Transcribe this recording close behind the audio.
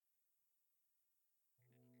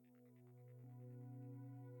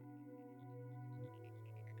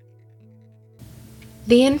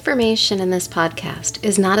The information in this podcast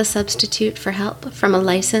is not a substitute for help from a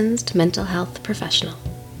licensed mental health professional.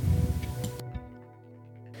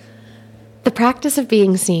 The practice of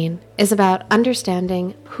being seen is about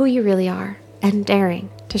understanding who you really are and daring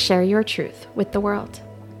to share your truth with the world.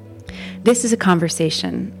 This is a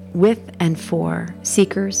conversation with and for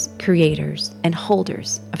seekers, creators, and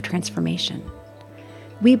holders of transformation.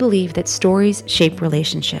 We believe that stories shape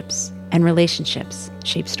relationships, and relationships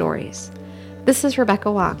shape stories. This is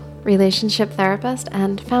Rebecca Wong, relationship therapist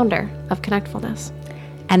and founder of Connectfulness.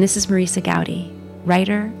 And this is Marisa Gowdy,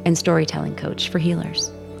 writer and storytelling coach for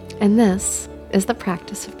healers. And this is the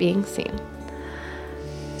practice of being seen.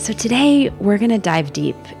 So today we're going to dive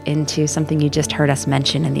deep into something you just heard us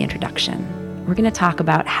mention in the introduction. We're going to talk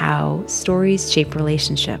about how stories shape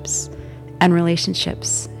relationships and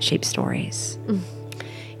relationships shape stories.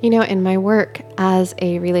 You know, in my work as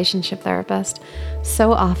a relationship therapist,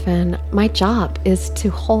 so often my job is to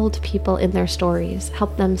hold people in their stories,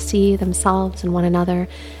 help them see themselves and one another,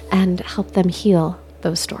 and help them heal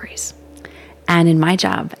those stories. And in my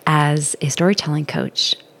job as a storytelling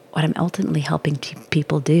coach, what I'm ultimately helping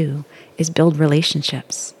people do is build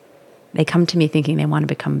relationships. They come to me thinking they want to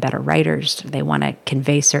become better writers, they want to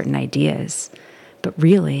convey certain ideas, but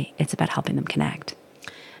really it's about helping them connect.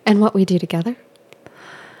 And what we do together?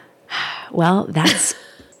 Well, that's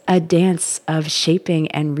a dance of shaping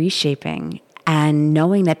and reshaping and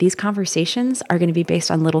knowing that these conversations are going to be based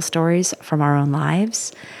on little stories from our own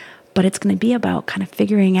lives, but it's going to be about kind of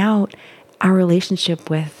figuring out our relationship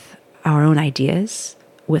with our own ideas,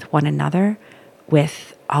 with one another,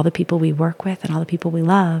 with all the people we work with and all the people we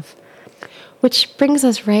love. Which brings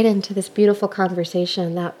us right into this beautiful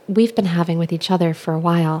conversation that we've been having with each other for a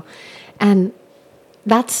while. And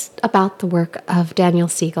that's about the work of Daniel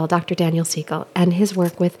Siegel, Dr. Daniel Siegel, and his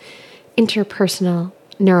work with interpersonal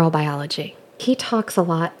neurobiology. He talks a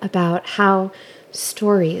lot about how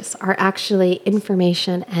stories are actually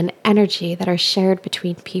information and energy that are shared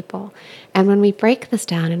between people. And when we break this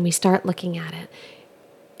down and we start looking at it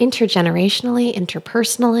intergenerationally,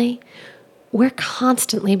 interpersonally, we're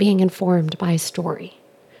constantly being informed by story.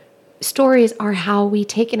 Stories are how we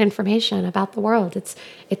take in information about the world.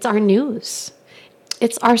 It's our news.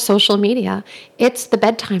 It's our social media. It's the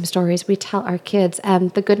bedtime stories we tell our kids and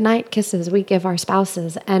the goodnight kisses we give our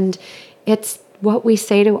spouses. And it's what we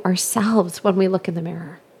say to ourselves when we look in the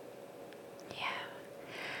mirror. Yeah.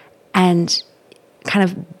 And kind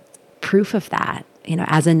of proof of that, you know,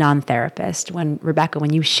 as a non-therapist, when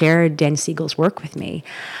you shared Dan Siegel's work with me,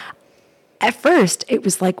 at first it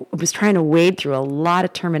was like I was trying to wade through a lot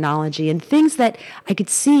of terminology and things that I could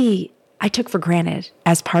see I took for granted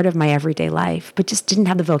as part of my everyday life, but just didn't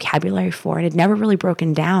have the vocabulary for it. It had never really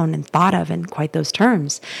broken down and thought of in quite those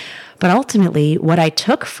terms. But ultimately, what I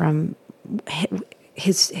took from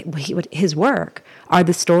his work are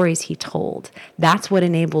the stories he told. That's what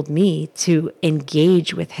enabled me to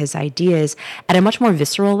engage with his ideas at a much more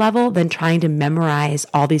visceral level than trying to memorize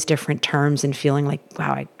all these different terms and feeling like,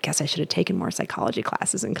 wow, I guess I should have taken more psychology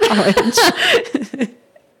classes in college.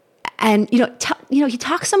 And, he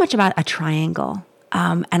talks so much about a triangle.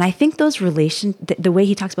 And I think the way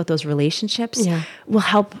he talks about those relationships will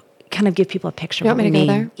help kind of give people a picture of what we mean. You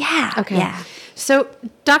want me to go there? Yeah. Okay. Yeah. So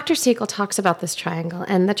Dr. Siegel talks about this triangle,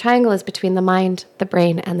 and the triangle is between the mind, the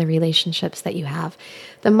brain, and the relationships that you have.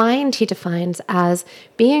 The mind he defines as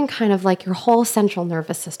being kind of like your whole central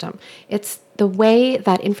nervous system. It's the way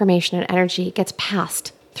that information and energy gets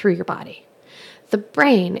passed through your body. The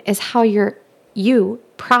brain is how you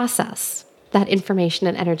process that information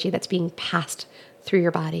and energy that's being passed through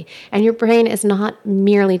your body. And your brain is not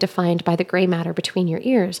merely defined by the gray matter between your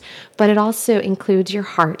ears, but it also includes your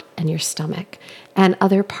heart and your stomach and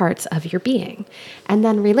other parts of your being. And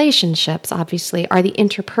then relationships, obviously, are the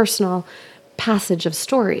interpersonal passage of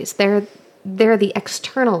stories. They're the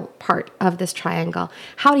external part of this triangle.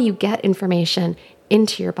 How do you get information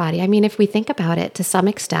into your body? I mean, if we think about it to some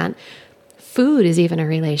extent, food is even a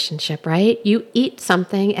relationship, right? You eat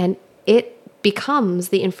something and it becomes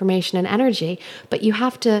the information and energy, but you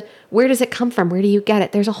have to, where does it come from? Where do you get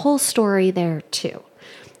it? There's a whole story there too.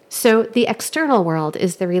 So the external world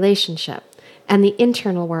is the relationship, and the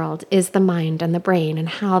internal world is the mind and the brain and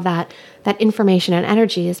how that information and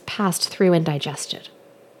energy is passed through and digested.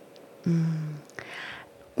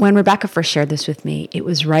 When Rebecca first shared this with me, it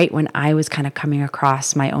was right when I was kind of coming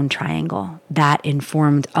across my own triangle that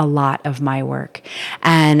informed a lot of my work.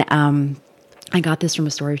 And I got this from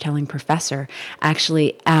a storytelling professor,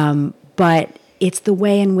 actually, but it's the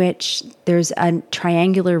way in which there's a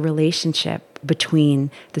triangular relationship between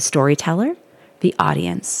the storyteller, the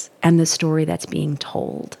audience, and the story that's being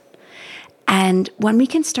told. And when we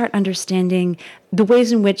can start understanding the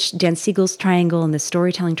ways in which Dan Siegel's triangle and the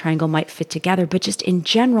storytelling triangle might fit together, but just in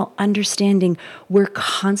general, understanding we're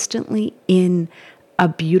constantly in a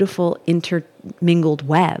beautiful intermingled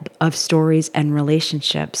web of stories and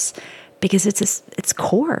relationships, because it's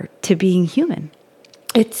core to being human.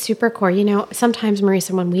 It's super core. You know, sometimes,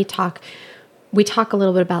 Marisa, when we talk a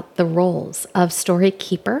little bit about the roles of story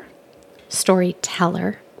keeper,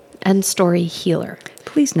 storyteller, and story healer.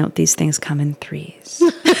 Please note these things come in threes.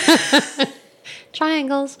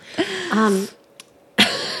 Triangles.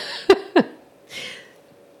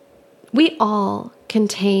 We all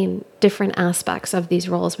contain different aspects of these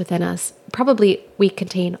roles within us. Probably we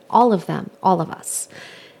contain all of them, all of us.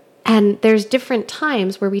 And there's different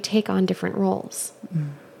times where we take on different roles.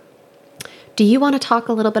 Do you want to talk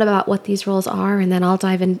a little bit about what these roles are? And then I'll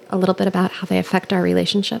dive in a little bit about how they affect our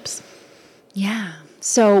relationships. Yeah.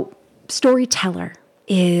 So storyteller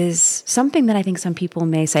is something that I think some people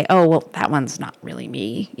may say, oh, well, that one's not really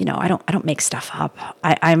me. You know, I don't make stuff up.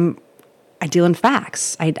 I deal in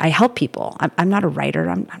facts. I help people. I'm not a writer.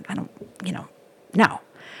 I don't, no.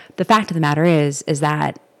 The fact of the matter is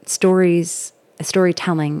that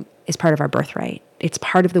storytelling is part of our birthright. It's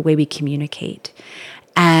part of the way we communicate.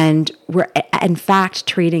 And we're, in fact,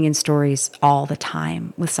 trading in stories all the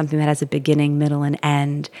time with something that has a beginning, middle, and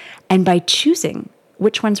end. And by choosing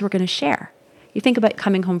which ones we're going to share. You think about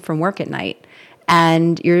coming home from work at night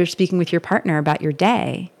and you're speaking with your partner about your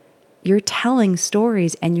day. You're telling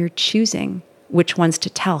stories and you're choosing which ones to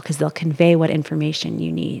tell because they'll convey what information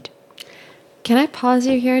you need. Can I pause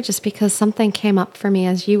you here just because something came up for me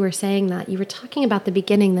as you were saying that? You were talking about the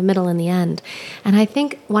beginning, the middle, and the end. And I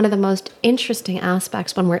think one of the most interesting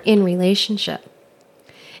aspects when we're in relationship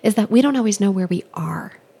is that we don't always know where we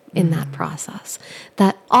are in that process.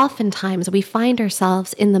 That oftentimes we find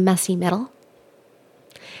ourselves in the messy middle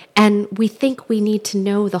and we think we need to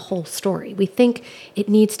know the whole story. We think it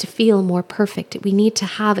needs to feel more perfect. We need to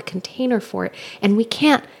have a container for it. And we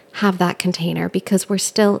can't have that container because we're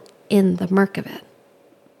still in the murk of it.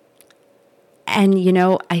 And,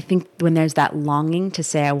 I think when there's that longing to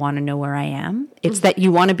say, I want to know where I am, it's that you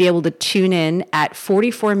want to be able to tune in at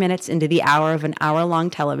 44 minutes into the hour of an hour-long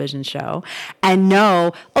television show and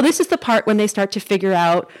know, oh, this is the part when they start to figure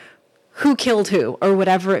out who killed who or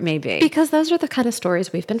whatever it may be. Because those are the kind of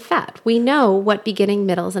stories we've been fed. We know what beginning,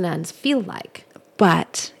 middles, and ends feel like.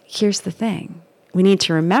 But here's the thing. We need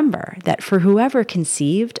to remember that for whoever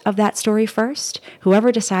conceived of that story first,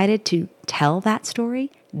 whoever decided to tell that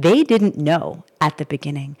story, they didn't know at the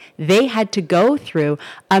beginning. They had to go through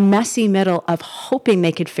a messy middle of hoping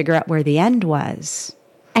they could figure out where the end was.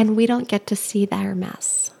 And we don't get to see their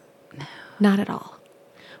mess. No. Not at all.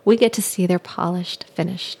 We get to see their polished,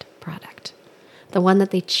 finished product. The one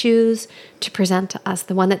that they choose to present to us,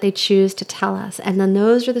 the one that they choose to tell us. And then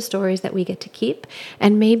those are the stories that we get to keep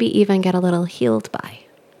and maybe even get a little healed by.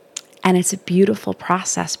 And it's a beautiful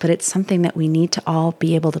process, but it's something that we need to all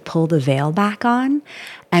be able to pull the veil back on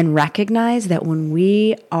and recognize that when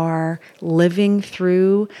we are living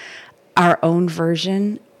through our own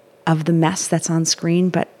version of the mess that's on screen,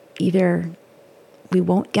 but either we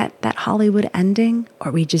won't get that Hollywood ending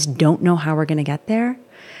or we just don't know how we're going to get there.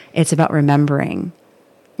 It's about remembering.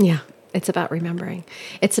 Yeah, it's about remembering.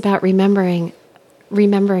 It's about remembering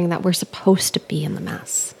that we're supposed to be in the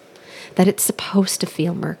mess, that it's supposed to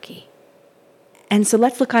feel murky. And so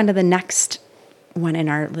let's look on to the next one in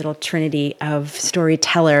our little trinity of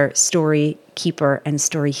storyteller, story keeper, and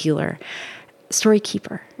story healer. Story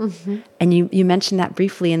keeper. Mm-hmm. And you mentioned that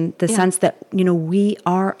briefly in the sense that, we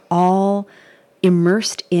are all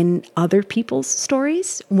immersed in other people's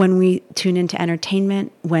stories when we tune into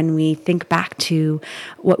entertainment, when we think back to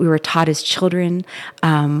what we were taught as children,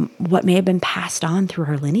 what may have been passed on through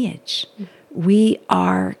our lineage. We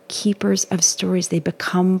are keepers of stories. They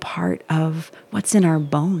become part of what's in our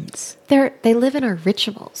bones. They live in our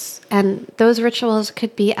rituals. And those rituals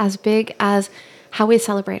could be as big as how we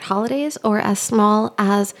celebrate holidays or as small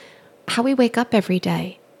as how we wake up every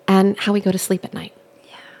day and how we go to sleep at night.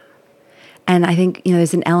 And I think,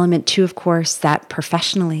 there's an element too, of course, that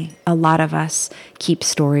professionally, a lot of us keep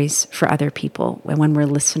stories for other people when we're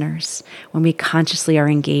listeners, when we consciously are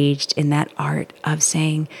engaged in that art of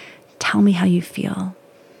saying, tell me how you feel.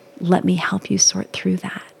 Let me help you sort through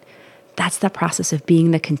that. That's the process of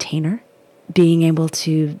being the container, being able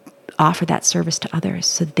to offer that service to others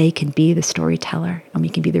so they can be the storyteller and we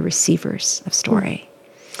can be the receivers of story.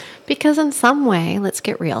 Because in some way, let's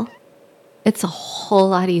get real, it's a whole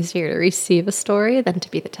lot easier to receive a story than to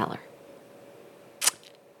be the teller.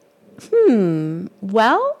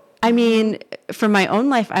 Well, I mean, from my own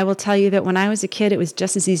life, I will tell you that when I was a kid, it was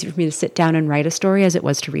just as easy for me to sit down and write a story as it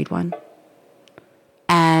was to read one.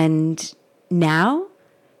 And now,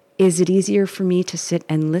 is it easier for me to sit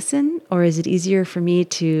and listen, or is it easier for me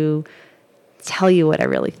to tell you what I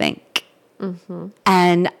really think? Mm-hmm.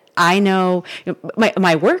 And I know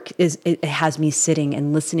my work it has me sitting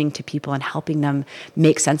and listening to people and helping them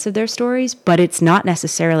make sense of their stories, but it's not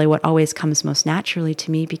necessarily what always comes most naturally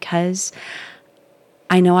to me, because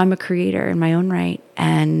I know I'm a creator in my own right,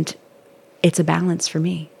 and it's a balance for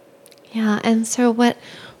me. Yeah, and so what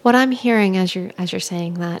I'm hearing as you're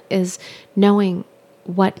saying that is knowing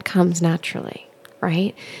what comes naturally,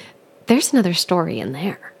 right? There's another story in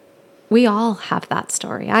there. We all have that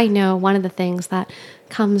story. I know one of the things that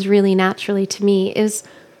comes really naturally to me is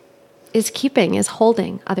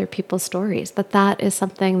holding other people's stories. That is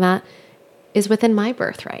something that is within my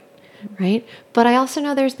birthright, right? But I also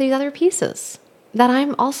know there's these other pieces that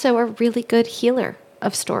I'm also a really good healer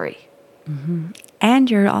of story. Mm-hmm.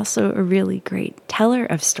 And you're also a really great teller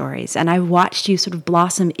of stories. And I've watched you sort of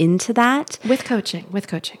blossom into that. With coaching.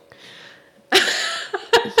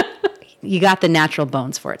 You got the natural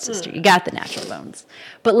bones for it, sister. You got the natural bones.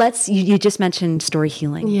 But you just mentioned story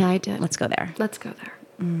healing. Yeah, I did. Let's go there.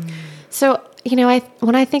 Mm. So,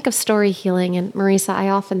 when I think of story healing, and Marisa, I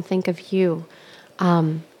often think of you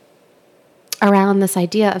around this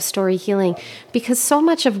idea of story healing, because so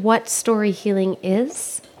much of what story healing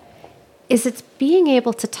is it's being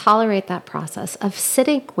able to tolerate that process of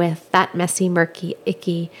sitting with that messy, murky,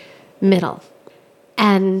 icky middle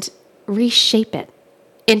and reshape it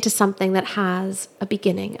into something that has a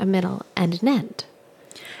beginning, a middle, and an end.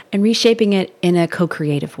 And reshaping it in a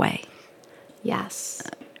co-creative way. Yes.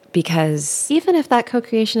 Because even if that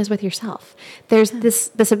co-creation is with yourself, there's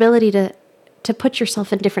this ability to put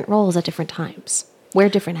yourself in different roles at different times, wear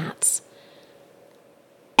different hats.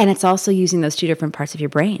 And it's also using those two different parts of your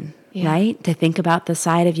brain, right? To think about the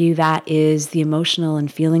side of you that is the emotional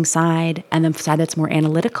and feeling side, and the side that's more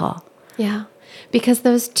analytical. Yeah, because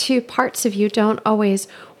those two parts of you don't always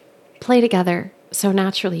play together so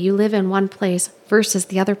naturally. You live in one place versus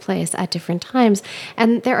the other place at different times.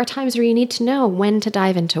 And there are times where you need to know when to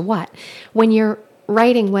dive into what. When you're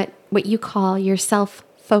writing what you call your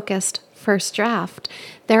self-focused first draft,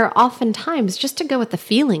 there are often times just to go with the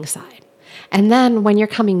feeling side. And then when you're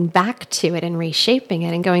coming back to it and reshaping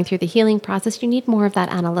it and going through the healing process, you need more of that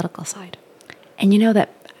analytical side. And that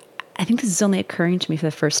I think this is only occurring to me for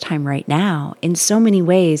the first time right now. In so many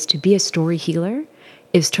ways, to be a story healer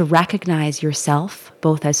is to recognize yourself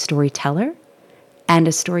both as storyteller and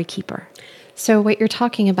as story keeper. So what you're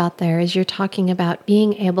talking about there is you're talking about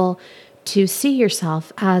being able to see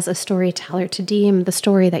yourself as a storyteller, to deem the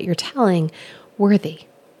story that you're telling worthy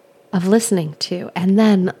of listening to, and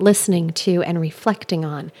then listening to and reflecting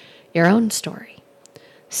on your own story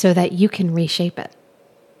so that you can reshape it.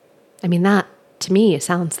 I mean, that to me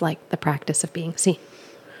sounds like the practice of being seen.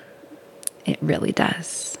 It really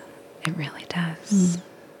does. It really does.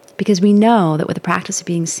 Because we know that with the practice of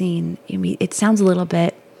being seen, it sounds a little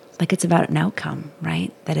bit like it's about an outcome,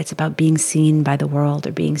 right? That it's about being seen by the world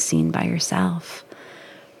or being seen by yourself.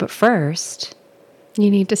 But first, you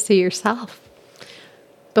need to see yourself.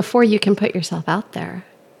 Before you can put yourself out there,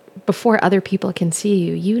 before other people can see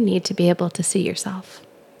you, you need to be able to see yourself.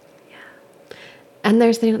 Yeah. And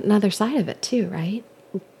there's another side of it too, right?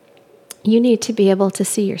 You need to be able to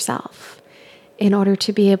see yourself in order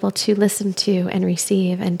to be able to listen to and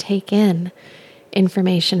receive and take in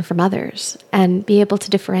information from others and be able to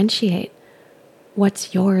differentiate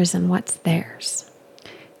what's yours and what's theirs.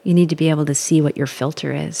 You need to be able to see what your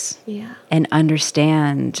filter is. Yeah. And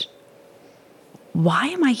understand, why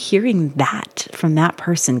am I hearing that from that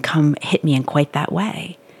person come hit me in quite that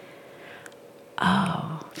way?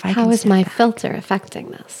 Oh, how is my filter affecting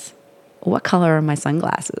this? What color are my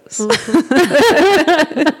sunglasses?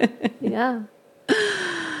 Yeah.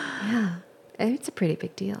 Yeah. It's a pretty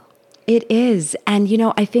big deal. It is. And,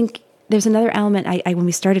 I think there's another element. When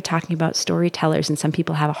we started talking about storytellers, and some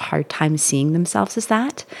people have a hard time seeing themselves as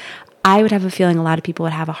that, I would have a feeling a lot of people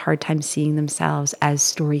would have a hard time seeing themselves as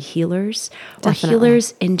story healers or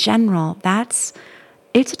healers in general.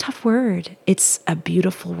 It's a tough word. It's a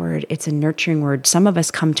beautiful word. It's a nurturing word. Some of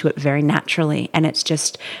us come to it very naturally, and it's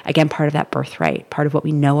just, again, part of that birthright, part of what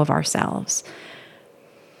we know of ourselves.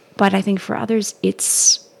 But I think for others,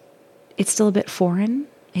 it's still a bit foreign.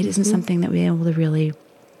 It isn't something that we're able to really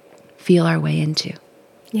feel our way into.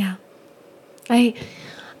 Yeah. I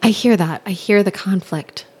hear that. I hear the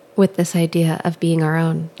conflict with this idea of being our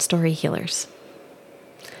own story healers.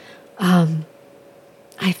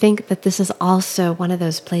 I think that this is also one of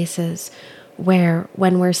those places where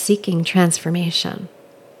when we're seeking transformation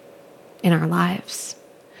in our lives,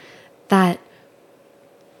 that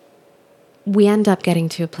we end up getting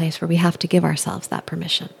to a place where we have to give ourselves that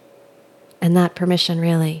permission. And that permission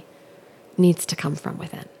really needs to come from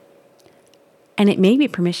within. And it may be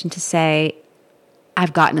permission to say,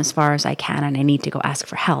 I've gotten as far as I can and I need to go ask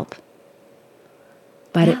for help.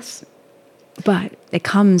 But Yes. but it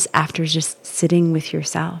comes after just sitting with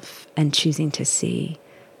yourself and choosing to see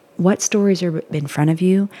what stories are in front of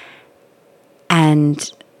you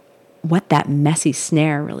and what that messy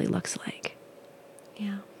snare really looks like.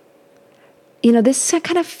 Yeah. You know, this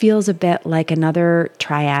kind of feels a bit like another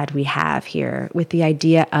triad we have here with the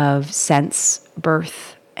idea of sense,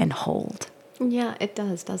 birth, and hold. Yeah, it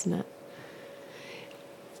does, doesn't it?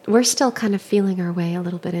 We're still kind of feeling our way a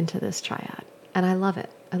little bit into this triad, and I love it.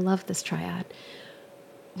 I love this triad.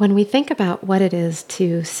 When we think about what it is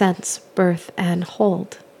to sense, birth, and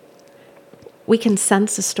hold, we can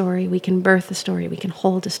sense a story, we can birth a story, we can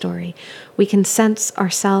hold a story, we can sense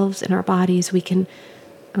ourselves in our bodies, we can,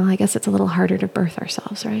 well, I guess it's a little harder to birth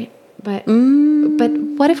ourselves, right? But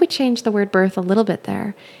what if we change the word birth a little bit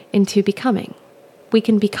there into becoming? We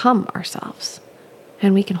can become ourselves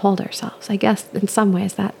and we can hold ourselves. I guess in some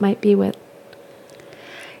ways that might be what...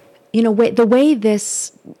 You know, the way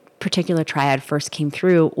this particular triad first came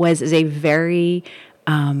through was as a very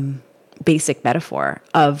basic metaphor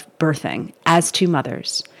of birthing as two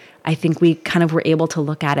mothers. I think we kind of were able to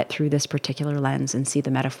look at it through this particular lens and see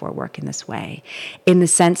the metaphor work in this way, in the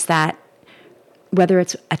sense that whether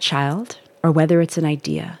it's a child or whether it's an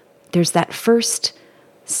idea, there's that first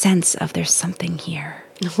sense of there's something here.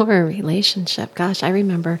 Or a relationship. Gosh, I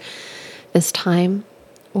remember this time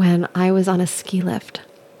when I was on a ski lift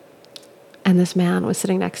and this man was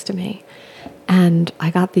sitting next to me and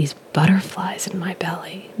I got these butterflies in my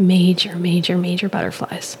belly. Major, major, major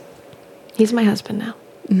butterflies. He's my husband now.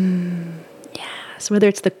 Yes, whether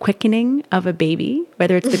it's the quickening of a baby,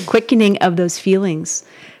 whether it's the quickening of those feelings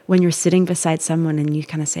when you're sitting beside someone and you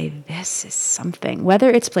kind of say, this is something, whether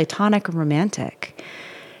it's platonic or romantic,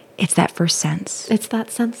 it's that first sense. It's that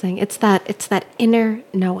sensing. It's that inner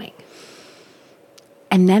knowing.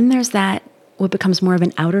 And then there's that, what becomes more of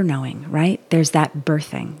an outer knowing, right? There's that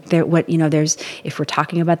birthing. If we're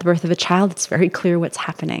talking about the birth of a child, it's very clear what's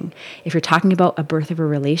happening. If you're talking about a birth of a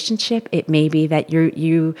relationship, it may be that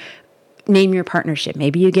you name your partnership.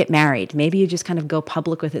 Maybe you get married. Maybe you just kind of go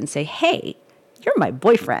public with it and say, hey, you're my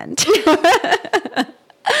boyfriend.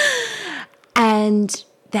 And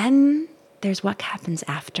then there's what happens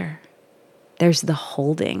after. There's the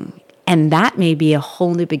holding. And that may be a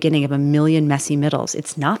whole new beginning of a million messy middles.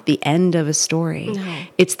 It's not the end of a story. No.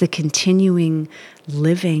 It's the continuing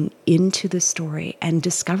living into the story and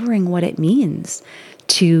discovering what it means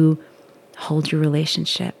to hold your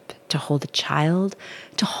relationship, to hold a child,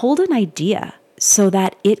 to hold an idea so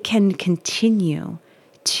that it can continue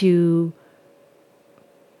to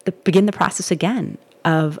begin the process again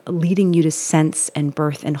of leading you to sense and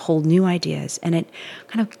birth and hold new ideas. And it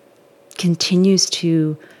kind of continues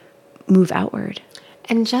to move outward.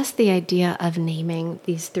 And just the idea of naming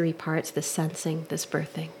these three parts, this sensing, this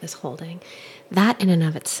birthing, this holding, that in and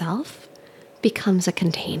of itself becomes a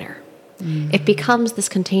container. It becomes this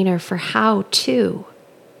container for how to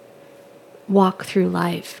walk through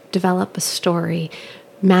life, develop a story,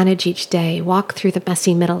 manage each day, walk through the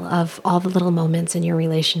messy middle of all the little moments in your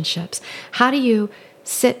relationships. How do you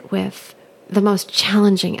sit with the most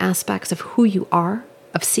challenging aspects of who you are,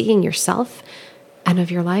 of seeing yourself, and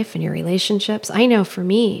of your life and your relationships? I know for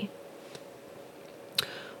me,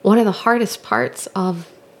 one of the hardest parts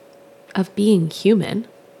of being human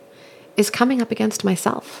is coming up against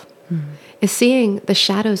myself, is seeing the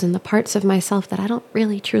shadows and the parts of myself that I don't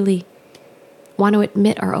really truly want to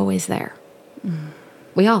admit are always there.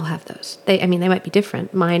 We all have those. They might be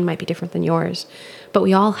different. Mine might be different than yours, but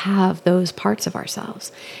we all have those parts of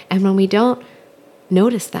ourselves. And when we don't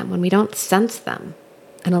notice them, when we don't sense them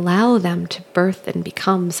and allow them to birth and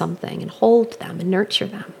become something and hold them and nurture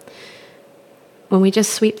them, when we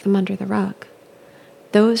just sweep them under the rug,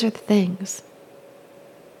 those are the things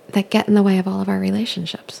that get in the way of all of our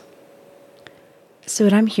relationships. So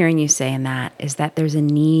what I'm hearing you say in that is that there's a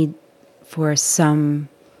need for some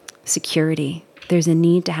security. There's a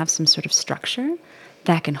need to have some sort of structure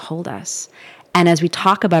that can hold us. And as we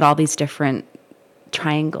talk about all these different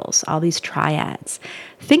triangles, all these triads,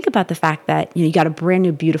 think about the fact that you got a brand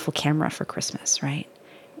new beautiful camera for Christmas, right?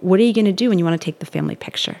 What are you going to do when you want to take the family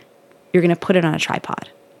picture? You're going to put it on a tripod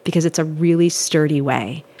because it's a really sturdy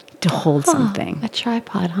way to hold something. A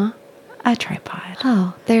tripod, huh? A tripod.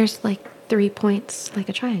 Oh, there's like 3 points, like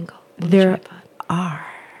a triangle. There are.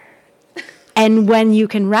 And when you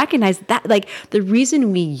can recognize that, like the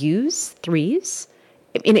reason we use threes,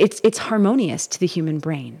 and it's harmonious to the human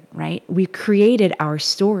brain, right? We created our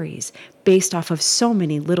stories based off of so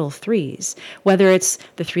many little threes, whether it's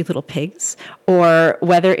the three little pigs or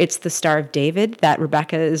whether it's the Star of David that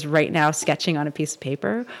Rebecca is right now sketching on a piece of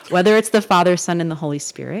paper, whether it's the Father, Son, and the Holy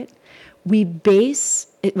Spirit. We base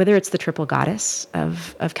it, whether it's the triple goddess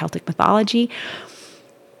of Celtic mythology,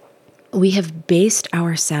 we have based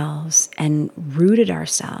ourselves and rooted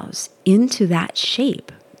ourselves into that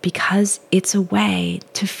shape because it's a way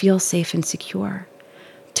to feel safe and secure,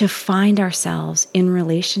 to find ourselves in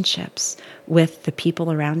relationships with the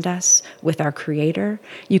people around us, with our Creator.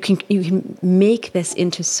 You can make this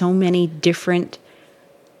into so many different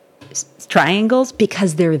triangles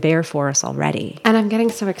because they're there for us already. And I'm getting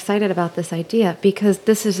so excited about this idea because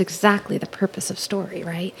this is exactly the purpose of story,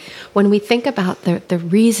 right? When we think about the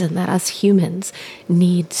reason that us humans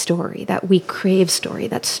need story, that we crave story,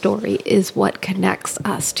 that story is what connects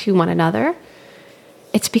us to one another,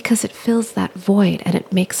 it's because it fills that void and it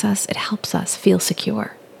helps us feel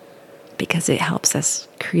secure. Because it helps us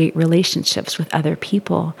create relationships with other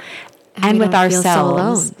people and we with don't feel so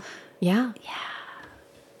ourselves. alone. Yeah.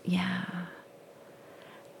 Yeah.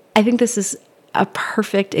 I think this is a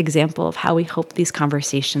perfect example of how we hope these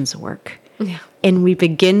conversations work. Yeah. And we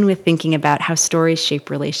begin with thinking about how stories shape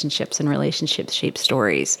relationships and relationships shape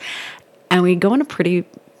stories. And we go on a pretty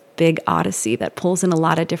big odyssey that pulls in a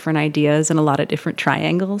lot of different ideas and a lot of different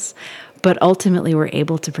triangles. But ultimately, we're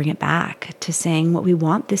able to bring it back to saying what we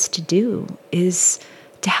want this to do is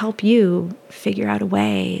to help you figure out a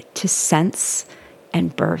way to sense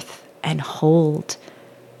and birth and hold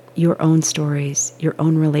your own stories, your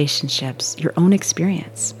own relationships, your own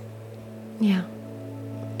experience. Yeah.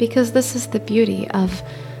 Because this is the beauty of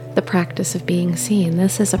the practice of being seen.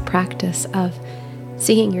 This is a practice of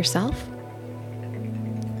seeing yourself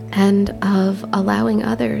and of allowing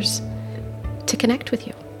others to connect with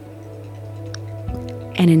you.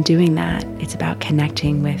 And in doing that, it's about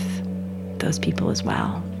connecting with those people as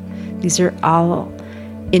well. These are all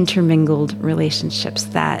intermingled relationships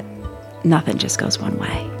that nothing just goes one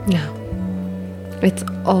way. No. It's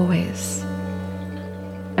always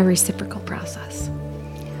a reciprocal process.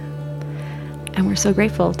 And we're so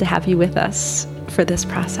grateful to have you with us for this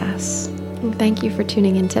process. And thank you for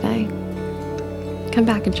tuning in today. Come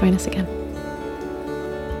back and join us again.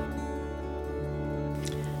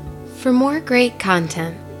 For more great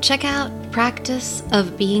content, check out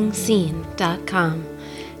practiceofbeingseen.com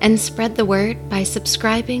and spread the word by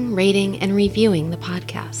subscribing, rating, and reviewing the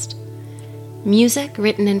podcast. Music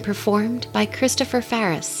written and performed by Christopher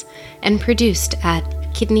Farris and produced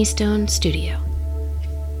at Kidney Stone Studio.